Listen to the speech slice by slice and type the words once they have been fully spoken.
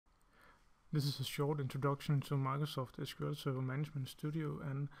This is a short introduction to Microsoft SQL Server Management Studio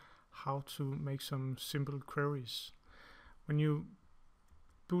and how to make some simple queries. When you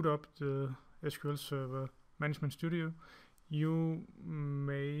boot up the SQL Server Management Studio, you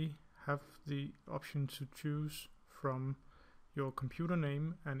may have the option to choose from your computer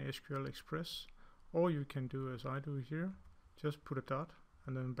name and SQL Express, or you can do as I do here, just put a dot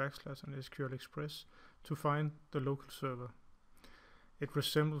and then backslash and SQL Express to find the local server. It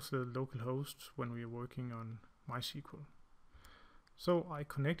resembles the local host when we are working on MySQL. So I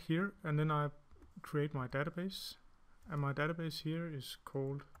connect here and then I create my database, and my database here is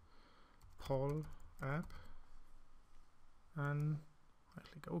called Paul app, and I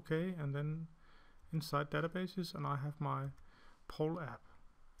click OK, and then inside databases, and I have my Paul app,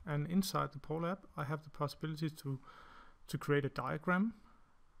 and inside the Paul app I have the possibility to create a diagram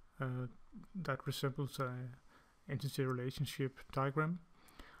that resembles a entity relationship diagram.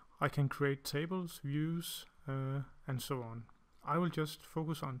 I can create tables, views, and so on. I will just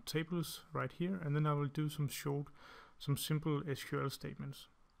focus on tables right here, and then I will do some simple SQL statements.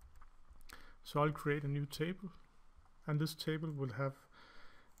 So I'll create a new table, and this table will have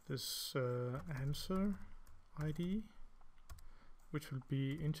this answer ID, which will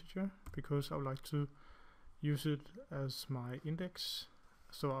be integer because I would like to use it as my index,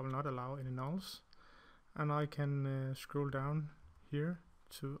 so I will not allow any nulls. And I can scroll down here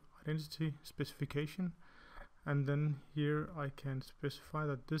to identity specification, and then here I can specify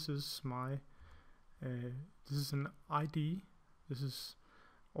that this is my this is an ID. This is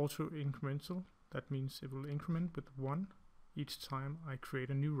auto incremental. That means it will increment with 1 each time I create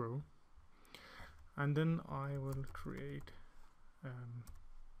a new row. And then I will create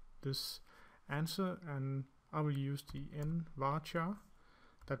this answer, and I will use the n varchar.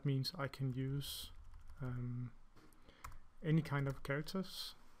 That means I can use any kind of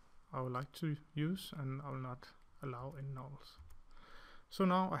characters I would like to use, and I will not allow any nulls. So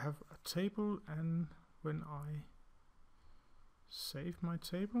now I have a table, and when I save my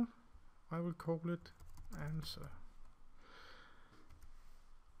table, I will call it answer.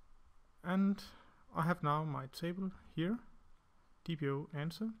 And I have now my table here, DBO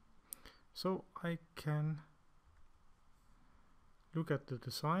answer. So I can look at the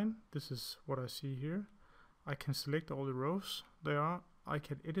design. This is what I see here. I can select all the rows there are. I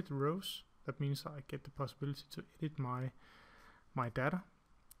can edit the rows. That means I get the possibility to edit my data.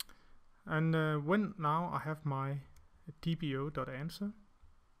 And when now I have my dbo.answer,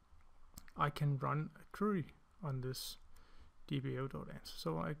 I can run a query on this dbo.answer.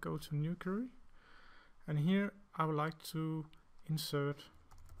 So I go to new query, and here I would like to insert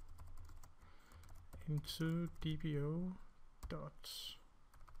into dbo.answer,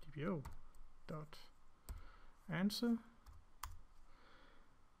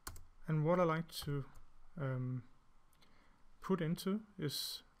 and what I like to put into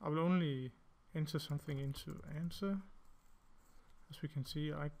is I will only enter something into answer. As we can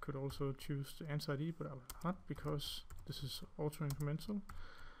see, I could also choose the answer ID, but I will not because this is auto incremental.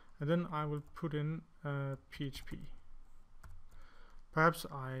 And then I will put in PHP. Perhaps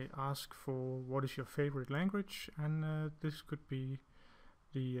I ask for what is your favorite language, and this could be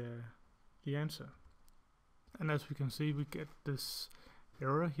the answer. And as we can see, we get this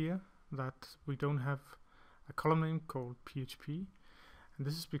error here that we don't have a column name called PHP, and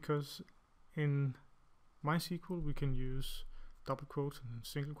this is because in MySQL we can use double quotes and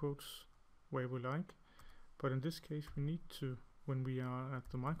single quotes where we like, but in this case we need to, when we are at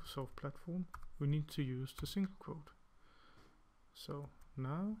the Microsoft platform, we need to use the single quote. So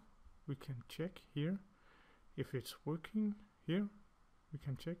now we can check here if it's working. Here we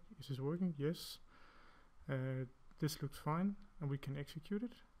can check, is this working? Yes. This looks fine, and we can execute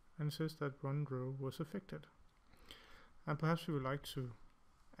it, and it says that one row was affected. And perhaps we would like to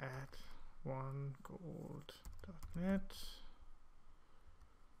add one gold.net,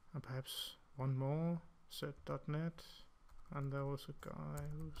 and perhaps one more set.net, and there was a guy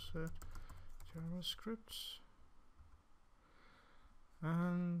who said JavaScript,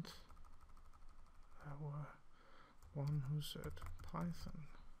 and there were one who said Python,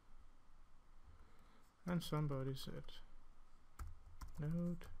 and somebody said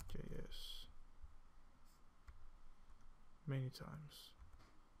Node.js many times.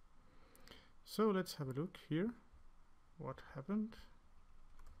 So let's have a look here what happened.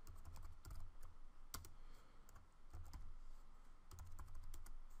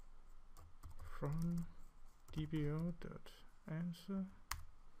 From dbo.answer,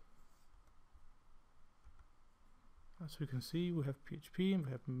 as we can see, we have PHP and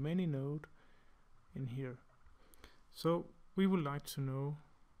we have many node in here. So we would like to know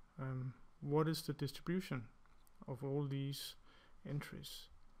what is the distribution of all these entries.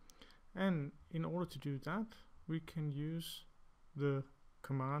 And in order to do that, we can use the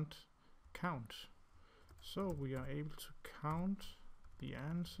command count. So we are able to count the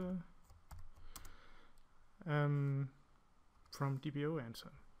answer from DBO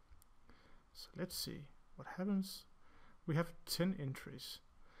answer. So let's see what happens. We have 10 entries,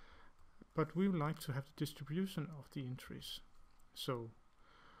 but we would like to have the distribution of the entries. So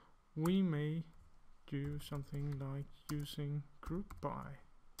we may do something like using group by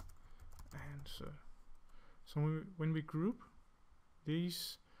answer. So when we group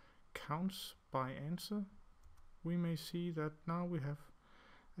these counts by answer, we may see that now we have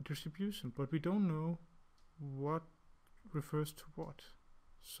a distribution, but we don't know what refers to what.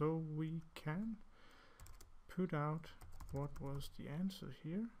 So we can put out what was the answer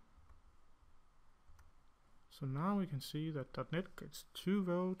here. So now we can see that .NET gets 2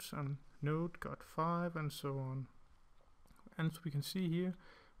 votes and Node got 5 and so on. And we can see here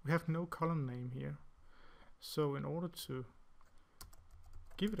we have no column name here. So in order to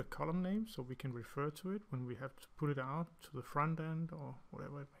give it a column name so we can refer to it when we have to put it out to the front end or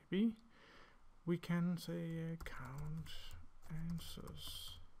whatever it may be, we can say count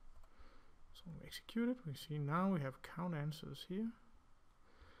answers. So we execute it, we see now we have count answers here.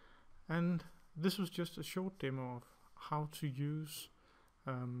 And this was just a short demo of how to use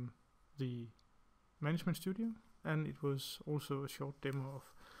the Management Studio, and it was also a short demo of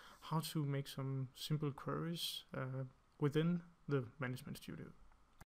how to make some simple queries within the Management Studio.